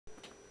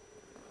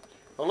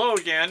Hello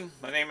again,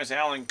 my name is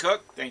Alan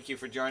Cook. Thank you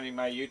for joining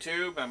my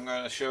YouTube. I'm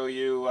going to show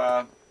you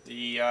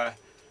the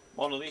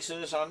Mona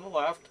Lisas on the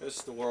left,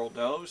 as the world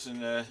knows,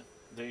 and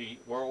the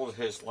world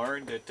has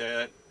learned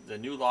that the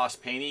new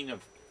lost painting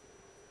of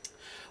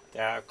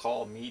that I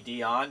call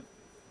Midion.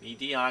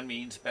 Midion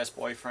means best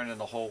boyfriend in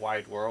the whole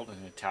wide world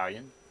in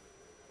Italian.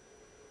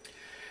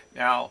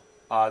 Now,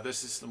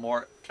 this is the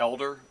more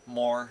elder,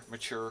 more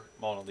mature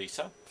Mona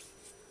Lisa.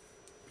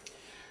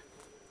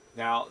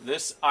 Now,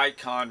 this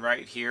icon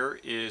right here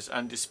is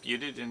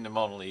undisputed in the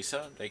Mona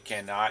Lisa. They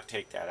cannot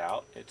take that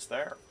out. It's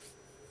there.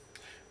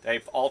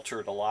 They've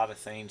altered a lot of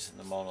things in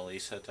the Mona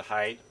Lisa to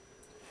hide.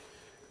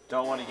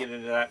 Don't want to get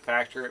into that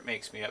factor. It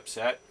makes me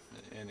upset.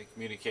 And the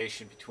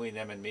communication between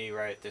them and me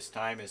right at this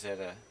time is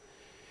at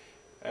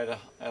a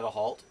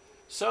halt.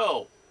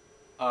 So,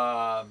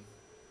 what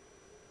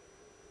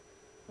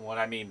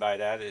I mean by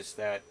that is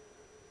that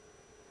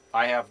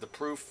I have the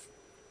proof.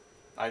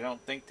 I don't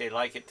think they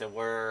like it to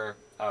where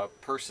a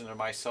person of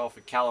myself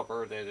and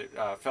caliber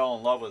that fell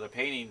in love with a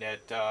painting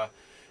that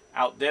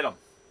outdid them.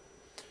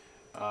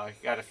 You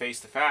got to face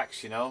the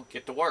facts,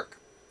 get to work.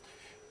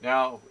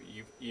 Now,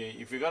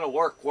 if you're going to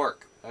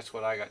work. That's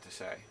what I got to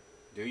say.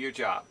 Do your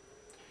job.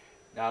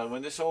 Now,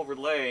 when this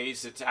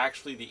overlays, it's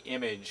actually the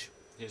image.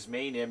 His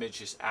main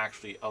image is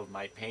actually of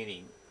my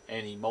painting,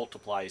 and he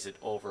multiplies it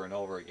over and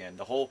over again.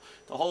 The whole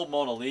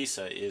Mona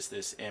Lisa is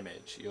this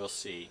image. You'll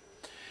see.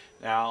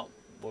 Now,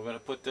 we're going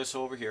to put this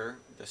over here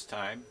this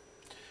time,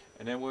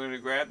 and then we're going to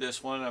grab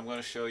this one. I'm going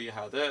to show you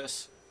how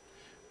this,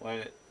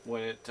 when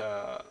it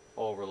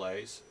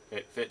overlays,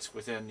 it fits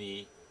within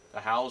the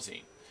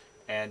housing.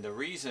 And the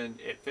reason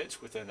it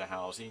fits within the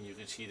housing, you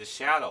can see the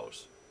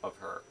shadows of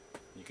her.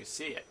 You can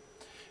see it.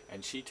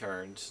 And she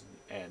turns,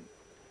 and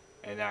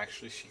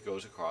actually she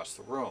goes across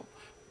the room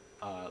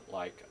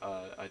like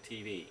a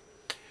TV.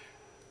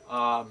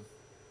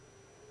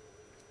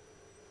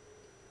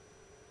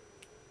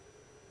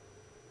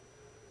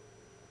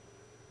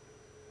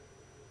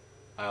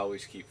 I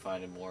always keep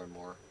finding more and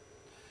more.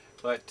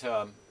 But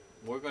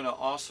we're going to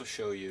also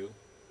show you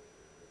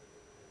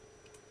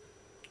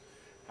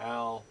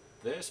how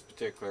this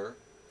particular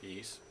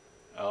piece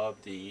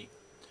of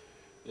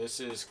this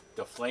is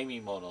the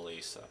Flaming Mona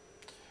Lisa.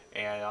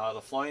 And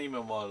the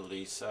Flaming Mona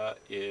Lisa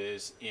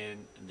is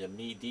in the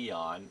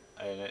Midion,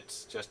 and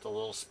it's just a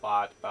little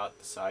spot about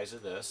the size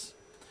of this,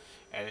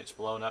 and it's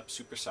blown up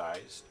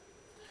supersized.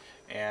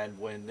 And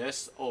when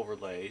this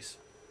overlays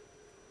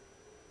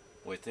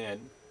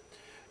within,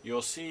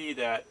 you'll see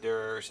that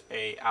there's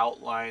a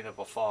outline of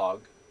a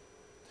fog,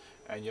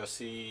 and you'll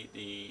see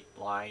the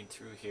line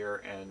through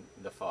here and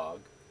the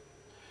fog,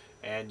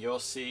 and you'll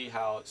see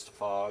how it's the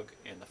fog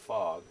and the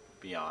fog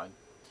beyond,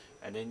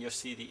 and then you'll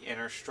see the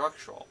inner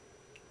structural.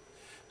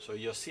 So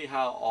you'll see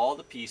how all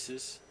the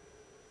pieces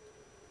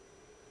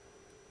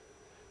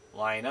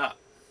line up,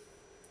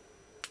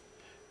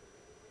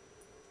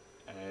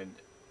 and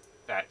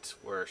that's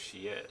where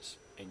she is.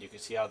 And you can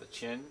see how the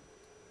chin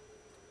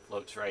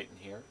floats right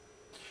in here,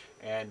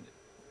 and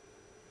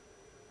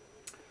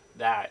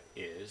that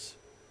is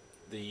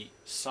the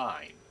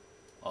sign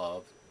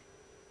of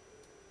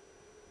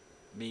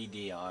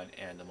Midion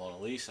and the Mona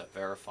Lisa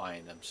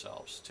verifying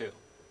themselves too.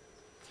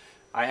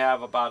 I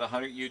have about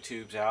 100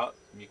 YouTubes out.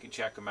 You can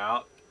check them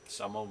out.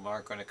 Some of them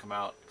aren't going to come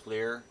out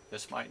clear.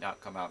 This might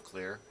not come out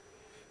clear.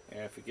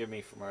 And forgive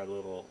me for my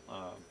little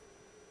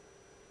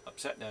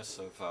upsetness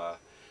of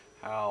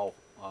how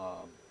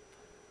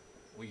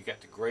we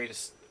got the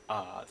greatest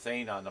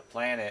thing on the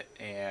planet,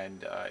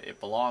 and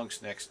it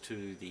belongs next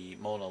to the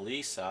Mona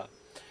Lisa,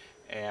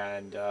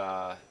 and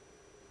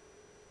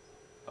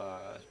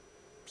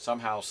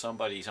somehow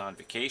somebody's on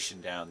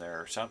vacation down there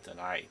or something.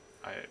 I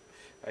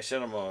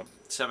sent them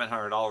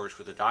 $700 worth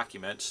of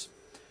documents,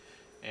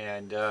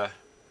 and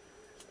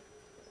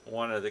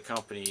one of the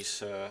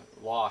companies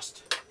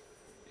lost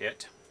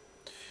it.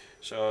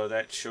 So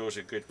that shows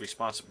a good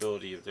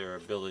responsibility of their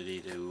ability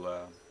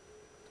to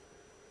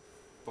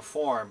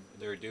perform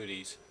their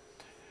duties.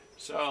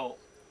 So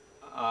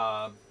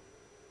I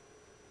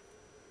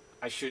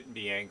shouldn't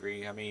be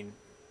angry. I mean,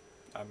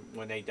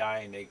 when they die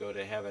and they go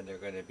to heaven, they're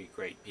going to be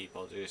great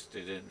people. They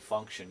didn't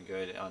function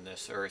good on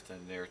this earth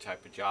in their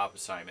type of job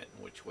assignment,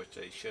 which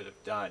they should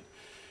have done.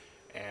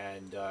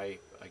 And I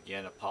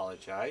again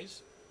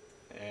apologize,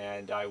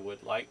 and I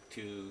would like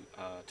to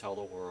tell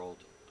the world,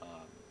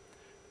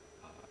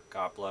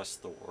 God bless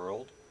the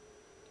world,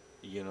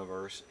 the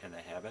universe, and the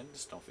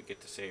heavens. Don't forget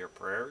to say your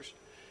prayers,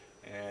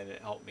 and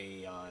it helped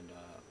me on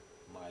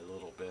my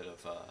little bit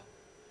of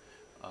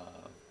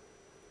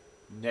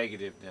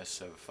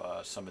negativeness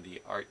of some of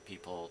the art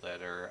people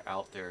that are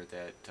out there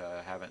that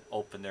haven't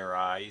opened their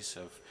eyes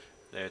of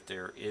that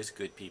there is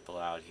good people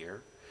out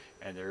here,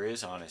 and there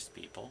is honest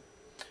people,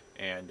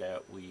 and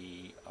that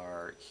we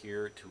are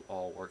here to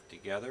all work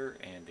together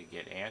and to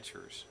get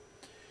answers.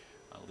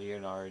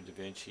 Leonardo da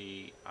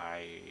Vinci,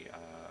 I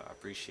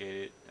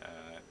appreciate it.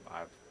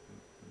 I've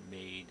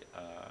made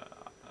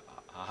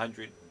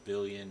 100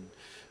 billion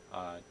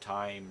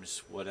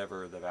times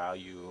whatever the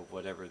value of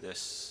whatever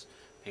this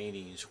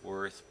paintings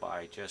worth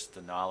by just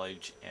the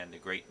knowledge and the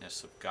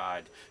greatness of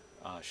God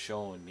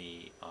showing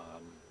me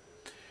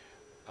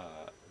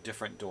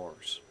different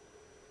doors.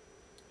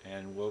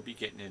 And we'll be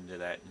getting into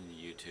that in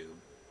the YouTube.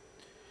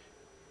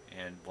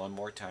 And one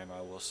more time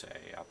I will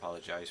say, I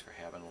apologize for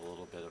having a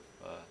little bit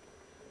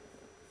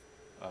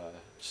of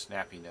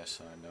snappiness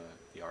on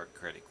the art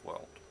critic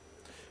world.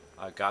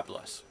 God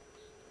bless.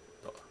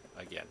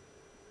 Again.